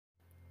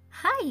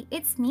Hi,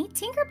 it's me,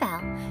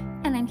 Tinkerbell,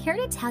 and I'm here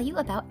to tell you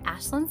about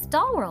Ashlynn's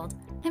Doll World.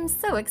 I'm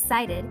so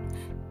excited.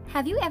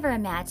 Have you ever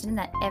imagined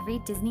that every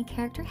Disney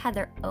character had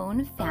their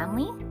own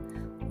family?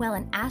 Well,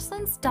 in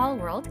Ashlynn's Doll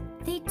World,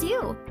 they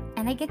do,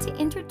 and I get to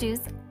introduce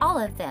all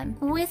of them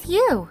with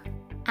you.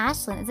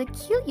 Ashlynn is a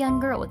cute young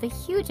girl with a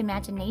huge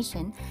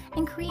imagination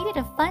and created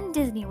a fun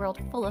Disney world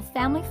full of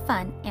family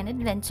fun and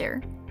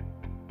adventure.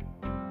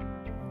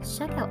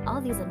 Check out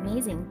all these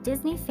amazing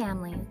Disney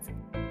families.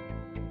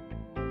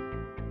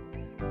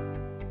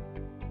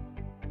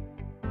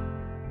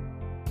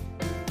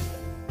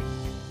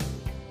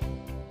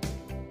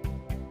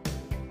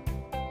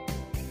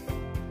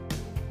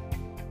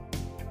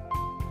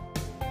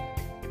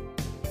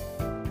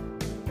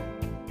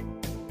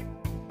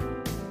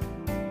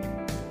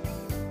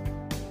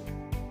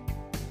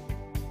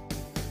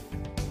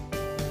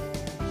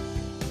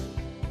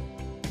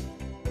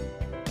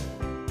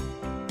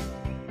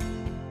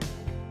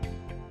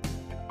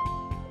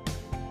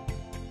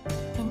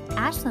 In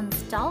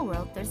Ashlynn's Doll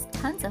World, there's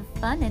tons of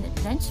fun and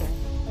adventure.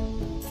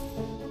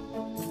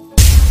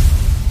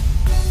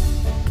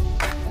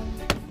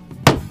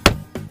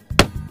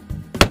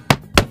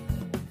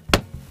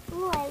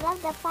 Ooh, I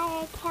love the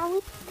fire. Can we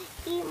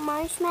eat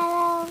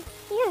marshmallows?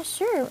 Yeah,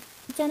 sure.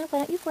 Jenna, why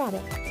don't you grab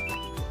it?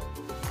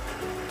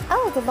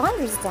 Oh, the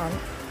laundry's done.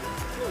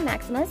 Hey,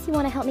 Maximus, you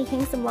want to help me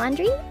hang some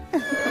laundry?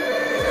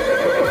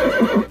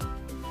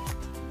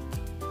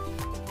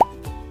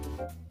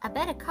 I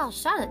better call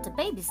Charlotte to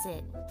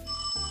babysit.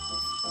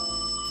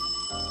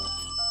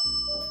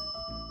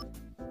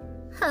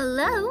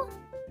 Hello?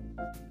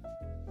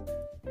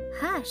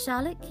 Hi,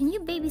 Charlotte. Can you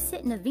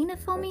babysit Navina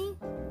for me?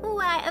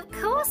 Why, of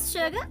course,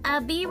 sugar.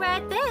 I'll be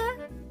right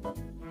there.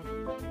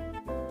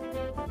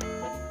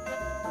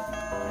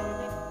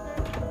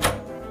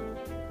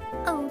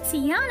 Oh,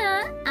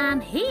 Tiana, I'm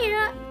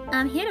here.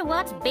 I'm here to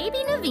watch baby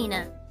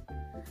Navina.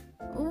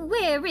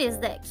 Where is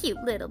that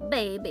cute little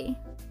baby?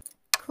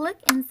 Click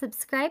and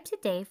subscribe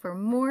today for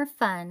more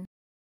fun.